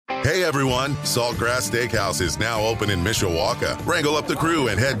Hey everyone, Saltgrass Steakhouse is now open in Mishawaka. Wrangle up the crew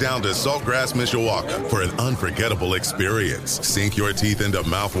and head down to Saltgrass Mishawaka for an unforgettable experience. Sink your teeth into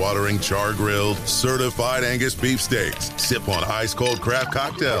mouth-watering char-grilled, certified Angus beef steaks. Sip on ice-cold craft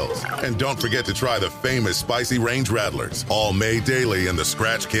cocktails. And don't forget to try the famous spicy range rattlers, all made daily in the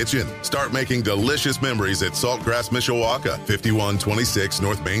Scratch Kitchen. Start making delicious memories at Saltgrass Mishawaka, 5126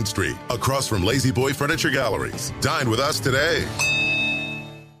 North Main Street, across from Lazy Boy Furniture Galleries. Dine with us today.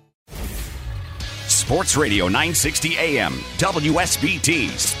 Sports Radio 960 AM, WSBT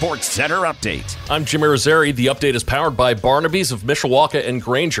Sports Center Update. I'm Jimmy Rosari. The update is powered by Barnaby's of Mishawaka and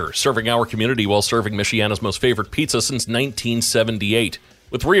Granger, serving our community while serving Michiana's most favorite pizza since 1978.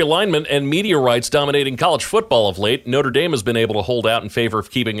 With realignment and media rights dominating college football of late, Notre Dame has been able to hold out in favor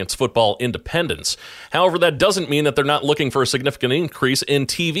of keeping its football independence. However, that doesn't mean that they're not looking for a significant increase in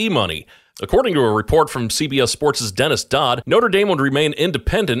TV money. According to a report from CBS Sports' Dennis Dodd, Notre Dame would remain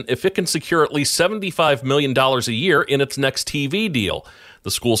independent if it can secure at least $75 million a year in its next TV deal. The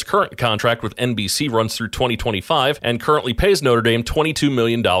school's current contract with NBC runs through 2025 and currently pays Notre Dame $22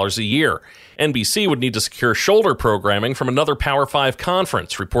 million a year. NBC would need to secure shoulder programming from another Power 5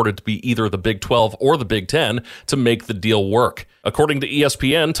 conference, reported to be either the Big 12 or the Big 10, to make the deal work. According to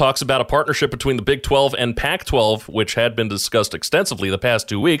ESPN, talks about a partnership between the Big 12 and Pac-12, which had been discussed extensively the past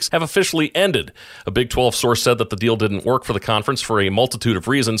 2 weeks, have officially ended. A Big 12 source said that the deal didn't work for the conference for a multitude of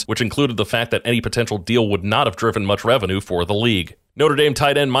reasons, which included the fact that any potential deal would not have driven much revenue for the league. Notre Dame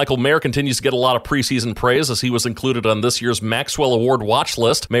tight end Michael Mayer continues to get a lot of preseason praise as he was included on this year's Maxwell Award watch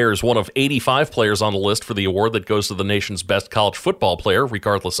list. Mayer is one of 85 players on the list for the award that goes to the nation's best college football player,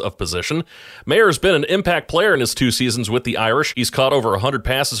 regardless of position. Mayer has been an impact player in his 2 seasons with the Irish. He's caught over 100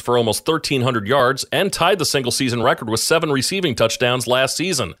 passes for almost 1,300 yards and tied the single-season record with 7 receiving touchdowns last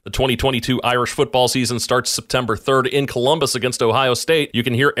season. The 2022 Irish football season starts September 3rd in Columbus against Ohio State. You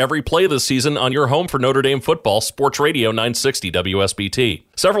can hear every play this season on your home for Notre Dame football, Sports Radio 960 WSBT.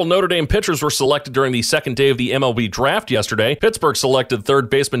 Several Notre Dame pitchers were selected during the second day of the MLB draft yesterday. Pittsburgh selected third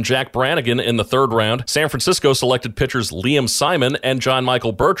baseman Jack Brannigan in the 3rd round. San Francisco selected pitchers Liam Simon and John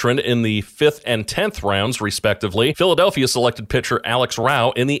Michael Bertrand in the 5th and 10th rounds, respectively. Philadelphia selected pitcher Alex Rao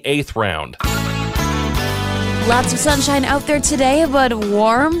in the 8th round. Lots of sunshine out there today, but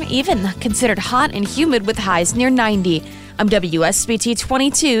warm, even considered hot and humid with highs near 90. I'm WSBT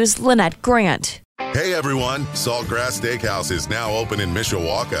 22's Lynette Grant. Hey everyone, Saltgrass Steakhouse is now open in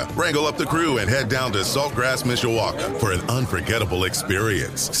Mishawaka. Wrangle up the crew and head down to Saltgrass Mishawaka for an unforgettable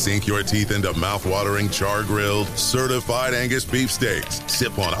experience. Sink your teeth into mouth-watering char-grilled, certified Angus beef steaks.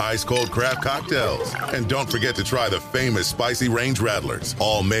 Sip on ice-cold craft cocktails. And don't forget to try the famous spicy range rattlers,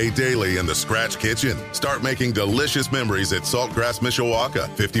 all made daily in the Scratch Kitchen. Start making delicious memories at Saltgrass Mishawaka,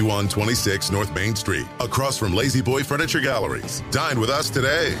 5126 North Main Street, across from Lazy Boy Furniture Galleries. Dine with us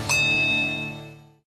today.